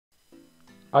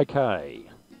Okay,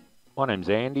 my name's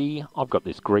Andy. I've got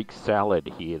this Greek salad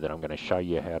here that I'm going to show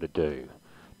you how to do.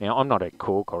 Now, I'm not a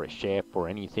cook or a chef or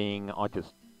anything.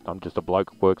 I'm just a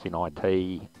bloke who works in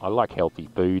IT. I like healthy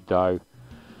food though.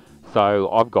 So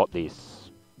I've got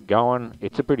this going.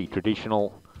 It's a pretty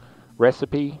traditional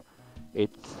recipe.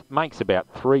 It makes about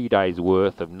 3 days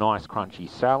worth of nice crunchy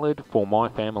salad for my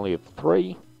family of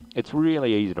 3. It's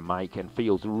really easy to make and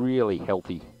feels really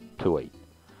healthy to eat.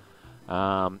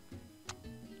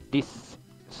 This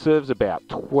serves about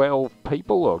 12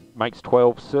 people, or makes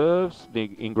 12 serves,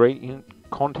 the ingredient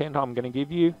content I'm going to give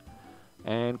you,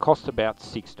 and costs about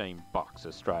 16 bucks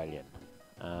Australian.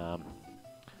 You're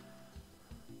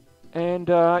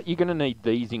going to need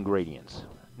these ingredients.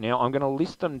 Now I'm going to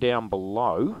list them down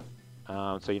below,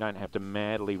 so you don't have to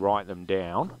madly write them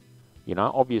down. You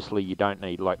know, obviously you don't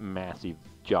need like massive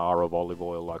jar of olive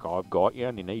oil like I've got. You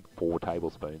only need 4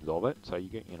 tablespoons of it, so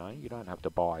you don't have to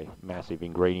buy massive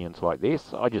ingredients like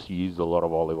this. I just use a lot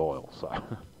of olive oil, so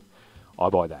I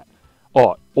buy that.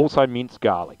 Oh, also minced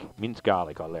garlic. Minced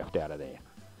garlic I left out of there.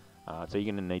 So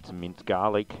you're going to need some minced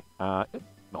garlic. I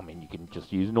mean, you can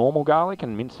just use normal garlic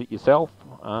and mince it yourself.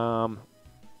 I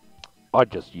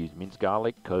just use minced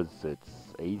garlic because it's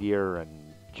easier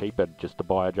and cheaper just to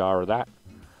buy a jar of that.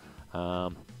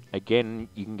 Again,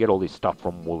 you can get all this stuff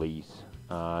from Woolies.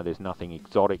 There's nothing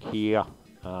exotic here,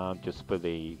 just for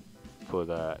the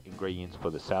ingredients for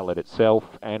the salad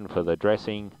itself and for the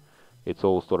dressing. It's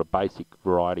all sort of basic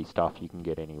variety stuff you can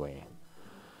get anywhere.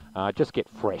 Just get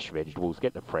fresh vegetables.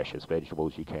 Get the freshest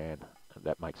vegetables you can.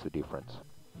 That makes the difference.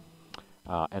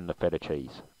 And the feta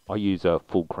cheese. I use a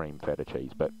full cream feta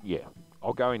cheese, but yeah,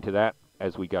 I'll go into that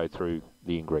as we go through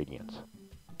the ingredients.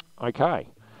 Okay,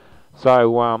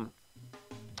 so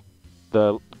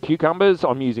the cucumbers,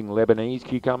 I'm using Lebanese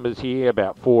cucumbers here,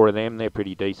 about 4 of them. They're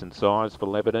pretty decent size for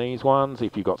Lebanese ones.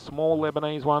 If you've got small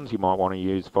Lebanese ones, you might want to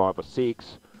use 5 or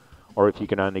 6. Or if you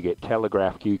can only get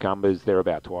telegraph cucumbers, they're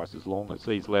about twice as long as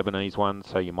these Lebanese ones,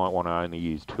 so you might want to only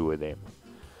use 2 of them.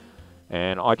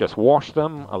 And I just wash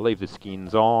them, I leave the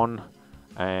skins on,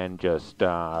 and just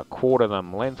quarter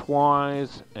them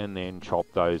lengthwise, and then chop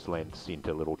those lengths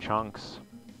into little chunks.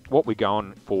 What we're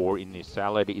going for in this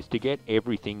salad is to get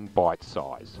everything bite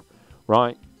size,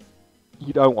 right?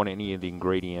 You don't want any of the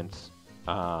ingredients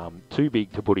too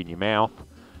big to put in your mouth.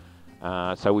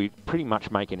 So we're pretty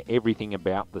much making everything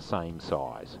about the same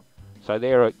size. So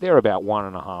they're about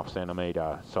 1.5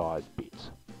 centimetre size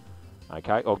bits.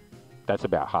 Okay, or that's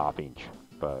about 1/2 inch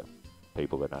for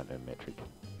people that don't know metric.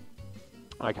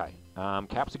 Okay,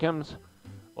 capsicums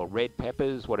or red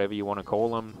peppers, whatever you want to call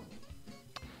them.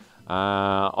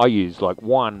 I use like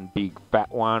one big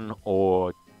fat one,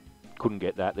 or couldn't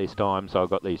get that this time, so I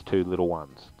got these 2 little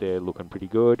ones. They're looking pretty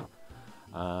good.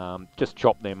 Just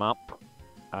chop them up,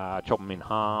 chop them in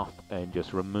half, and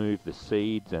just remove the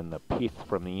seeds and the pith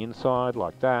from the inside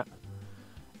like that.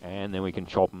 And then we can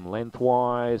chop them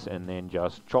lengthwise, and then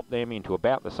just chop them into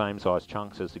about the same size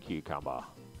chunks as the cucumber.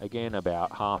 Again,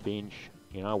 about 1/2 inch,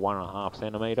 1.5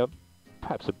 centimetre,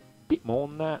 perhaps a bit more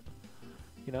than that.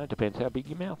 It depends how big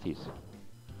your mouth is.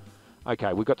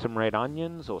 Okay, we've got some red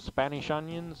onions or Spanish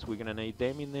onions. We're going to need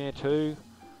them in there too.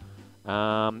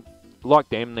 Like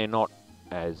them, they're not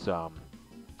as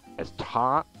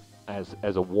tart as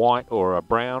a white or a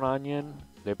brown onion.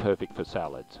 They're perfect for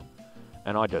salads.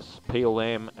 And I just peel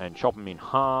them and chop them in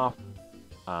half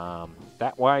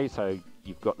that way, so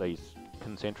you've got these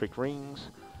concentric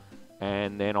rings.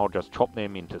 And then I'll just chop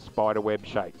them into spiderweb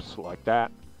shapes like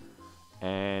that.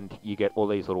 And you get all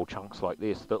these little chunks like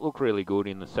this that look really good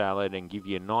in the salad and give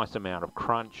you a nice amount of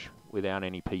crunch without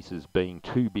any pieces being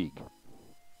too big.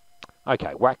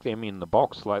 Okay, whack them in the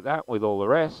box like that with all the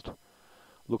rest.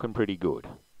 Looking pretty good.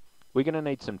 We're going to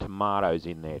need some tomatoes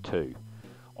in there too.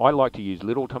 I like to use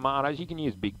little tomatoes. You can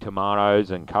use big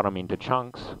tomatoes and cut them into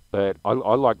chunks, but I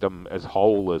like them as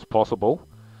whole as possible.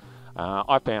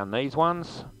 I found these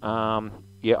ones.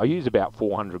 Yeah, I use about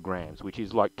 400 grams, which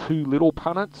is like 2 little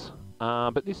punnets.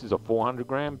 But this is a 400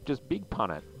 gram, just big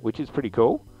punnet, which is pretty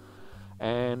cool.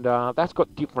 And that's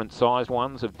got different sized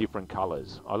ones of different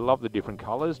colours. I love the different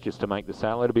colours just to make the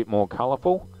salad a bit more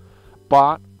colourful,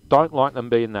 but don't like them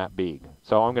being that big.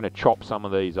 So I'm going to chop some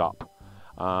of these up.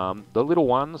 The little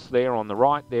ones there on the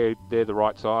right, they're the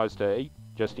right size to eat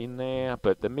just in there,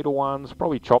 but the middle ones,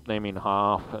 probably chop them in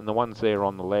half, and the ones there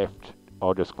on the left,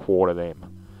 I'll just quarter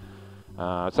them.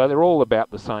 So they're all about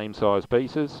the same size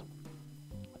pieces.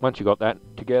 Once you got that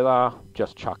together,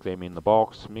 just chuck them in the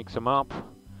box, mix them up,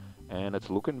 and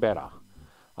it's looking better.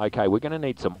 Okay, we're going to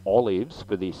need some olives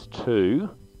for this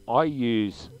too. I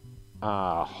use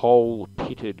whole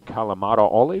pitted Kalamata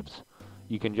olives.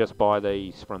 You can just buy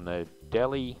these from the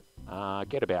deli,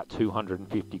 get about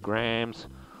 250 grams,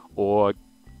 or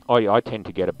I tend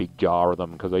to get a big jar of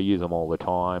them because I use them all the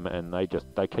time, and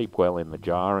they keep well in the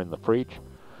jar in the fridge.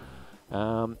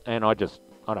 And I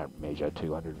don't measure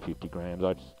 250 grams.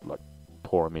 I just like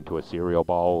pour them into a cereal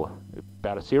bowl.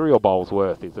 About a cereal bowl's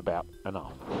worth is about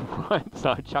enough, right? So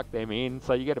I chuck them in.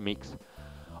 So you get a mix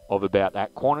of about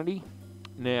that quantity.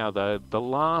 Now the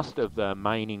last of the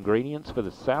main ingredients for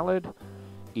the salad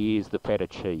is the feta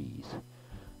cheese.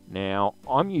 Now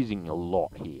I'm using a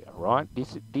lot here, right?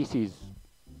 This is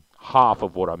half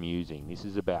of what I'm using. This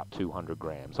is about 200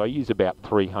 grams. I use about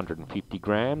 350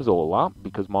 grams all up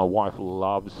because my wife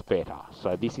loves feta.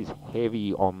 So this is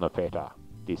heavy on the feta,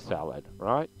 this salad,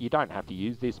 right? You don't have to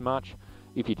use this much.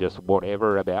 If you just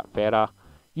whatever about feta,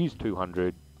 use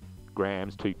 200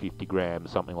 grams, 250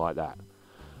 grams, something like that.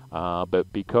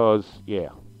 But because,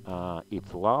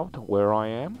 it's loved where I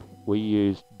am, we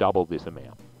use double this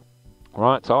amount.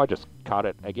 Right, so I just cut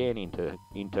it again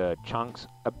into chunks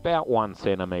about 1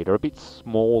 centimetre, a bit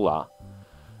smaller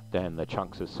than the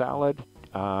chunks of salad,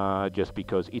 just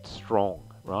because it's strong,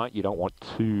 right? You don't want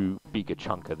too big a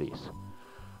chunk of this,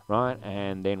 right?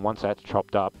 And then once that's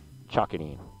chopped up, chuck it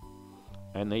in.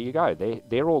 And there you go.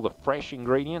 They're all the fresh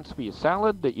ingredients for your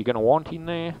salad that you're going to want in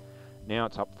there. Now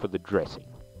it's up for the dressing.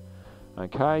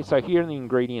 Okay, so here are the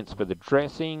ingredients for the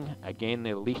dressing. Again,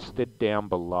 they're listed down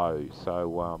below,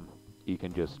 so you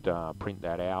can just print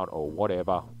that out or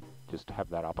whatever. Just have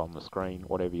that up on the screen,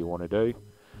 whatever you want to do.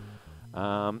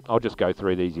 I'll just go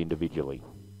through these individually.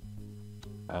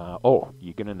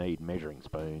 You're going to need measuring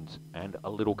spoons and a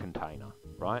little container,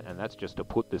 right? And that's just to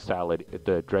put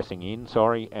the dressing in,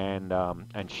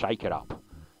 and shake it up.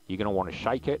 You're going to want to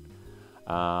shake it.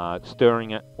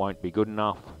 Stirring it won't be good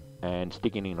enough, and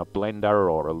sticking in a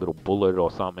blender or a little bullet or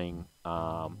something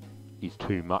is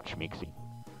too much mixing.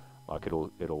 Like it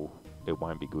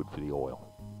won't be good for the oil.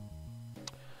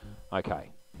 Okay,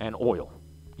 and oil.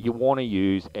 You want to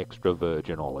use extra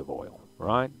virgin olive oil,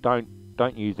 right? Don't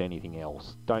use anything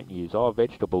else. Don't use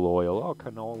vegetable oil,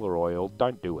 canola oil.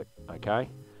 Don't do it, okay?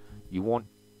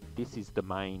 This is the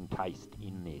main taste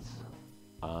in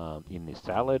this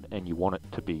salad, and you want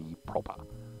it to be proper,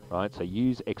 right? So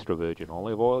use extra virgin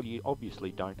olive oil. You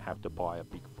obviously don't have to buy a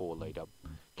big 4-litre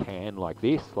can like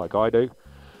this, like I do.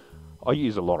 I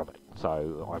use a lot of it,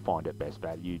 so I find it best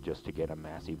value just to get a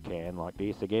massive can like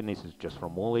this. Again, this is just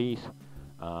from Woolies.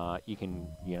 You can,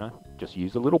 just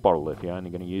use a little bottle if you're only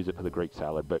going to use it for the Greek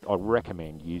salad, but I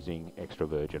recommend using extra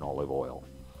virgin olive oil.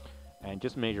 And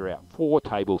just measure out 4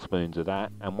 tablespoons of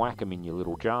that and whack them in your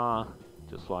little jar,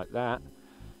 just like that.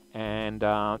 And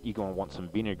you're going to want some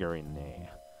vinegar in there.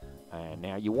 And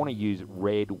now you want to use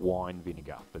red wine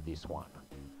vinegar for this one.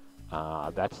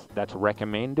 That's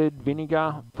recommended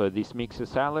vinegar for this mix of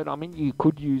salad. I mean, you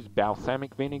could use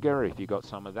balsamic vinegar if you got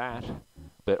some of that,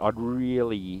 but I'd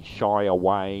really shy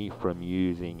away from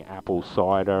using apple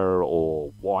cider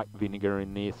or white vinegar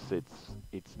in this.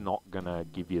 It's not gonna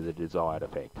give you the desired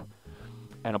effect.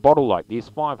 And a bottle like this,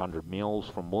 500 mils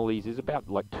from Woolies, is about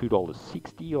like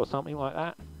 $2.60 or something like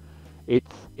that.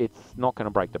 It's not going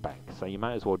to break the bank, so you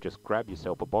may as well just grab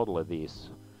yourself a bottle of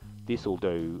this. This will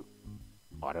do,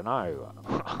 I don't know,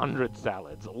 100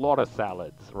 salads, a lot of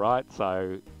salads, right?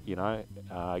 So,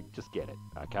 just get it,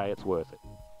 okay? It's worth it.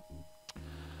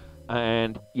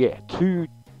 And, 2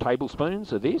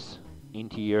 tablespoons of this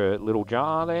into your little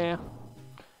jar there.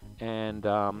 And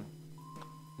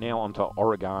now onto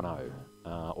oregano,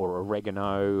 or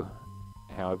oregano,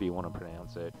 however you want to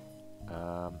pronounce it.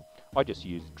 I just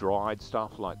use dried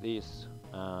stuff like this.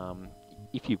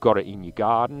 If you've got it in your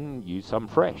garden, use some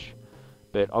fresh.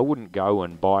 But I wouldn't go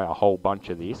and buy a whole bunch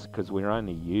of this because we're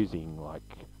only using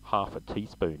like half a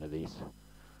teaspoon of this.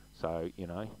 So,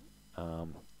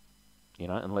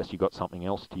 unless you've got something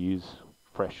else to use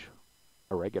fresh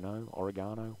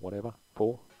oregano, whatever,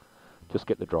 for, just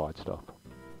get the dried stuff.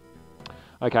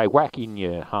 Okay, whack in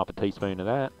your half a teaspoon of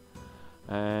that.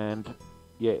 And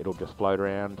it'll just float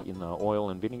around in the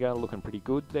oil and vinegar, looking pretty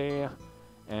good there.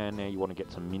 And now you want to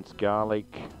get some minced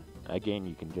garlic. Again,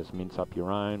 you can just mince up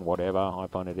your own, whatever. I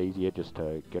find it easier just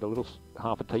to get a little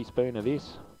half a teaspoon of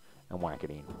this and whack it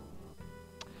in.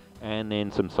 And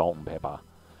then some salt and pepper.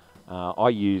 I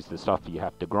use the stuff you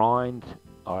have to grind.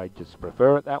 I just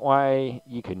prefer it that way.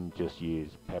 You can just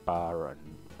use pepper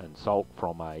and salt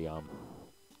from a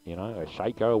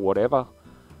shaker or whatever.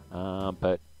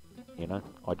 But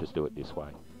I just do it this way.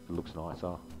 It looks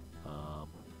nicer.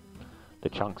 The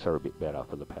chunks are a bit better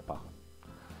for the pepper.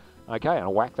 Okay, and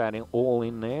I'll whack that all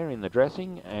in there in the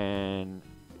dressing and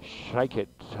shake it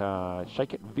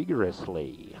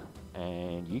vigorously,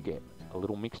 and you get a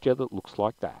little mixture that looks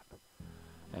like that.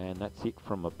 And that's it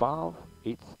from above.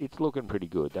 It's looking pretty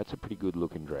good. That's a pretty good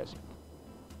looking dressing.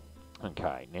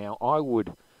 Okay, now I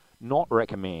would not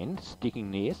recommend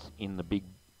sticking this in the big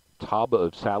tub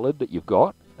of salad that you've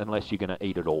got unless you're going to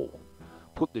eat it all.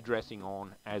 Put the dressing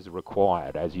on as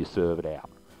required as you serve it out.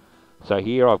 So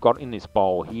here I've got in this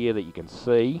bowl here that you can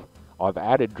see, I've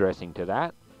added dressing to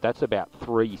that. That's about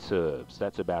 3 serves.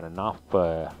 That's about enough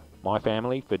for my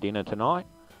family for dinner tonight.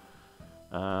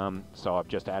 So I've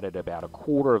just added about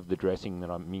 1/4 of the dressing that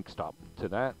I mixed up to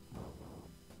that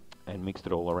and mixed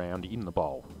it all around in the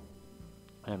bowl.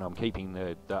 And I'm keeping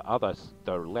the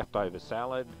leftover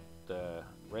salad, the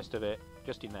rest of it,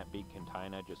 just in that big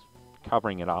container, just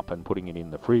covering it up and putting it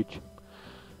in the fridge.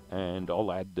 And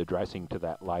I'll add the dressing to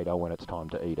that later when it's time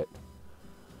to eat it.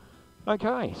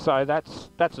 Okay, so that's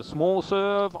a small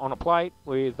serve on a plate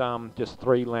with just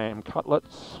 3 lamb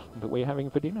cutlets that we're having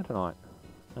for dinner tonight.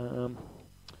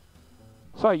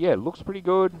 So yeah, looks pretty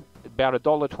good. About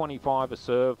 $1.25 a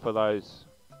serve for those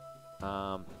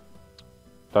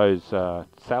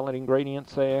salad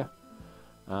ingredients there.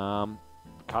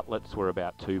 Cutlets were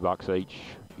about $2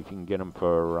 each. If you can get them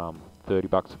for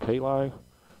 $30 a kilo,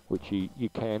 which you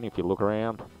can if you look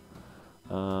around.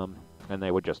 And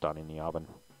they were just done in the oven,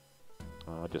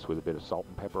 just with a bit of salt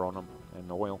and pepper on them and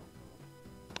oil.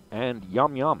 And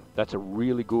yum yum, that's a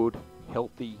really good,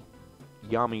 healthy,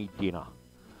 yummy dinner.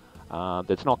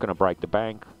 That's not going to break the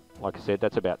bank. Like I said,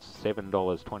 that's about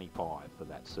 $7.25 for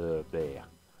that serve there.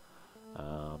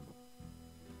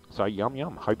 So yum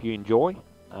yum, hope you enjoy.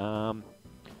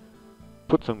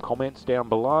 Put some comments down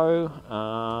below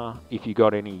if you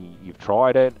got any, you've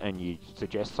tried it and you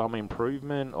suggest some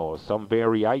improvement or some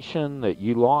variation that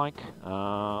you like,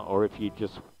 or if you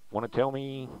just want to tell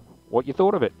me what you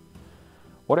thought of it.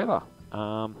 Whatever.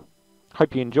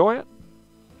 Hope you enjoy it.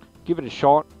 Give it a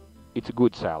shot. It's a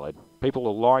good salad. People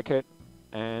will like it.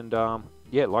 And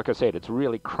yeah, like I said, it's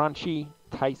really crunchy.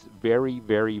 Tastes very,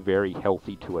 very, very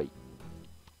healthy to eat.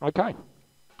 Okay.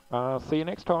 See you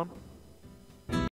next time.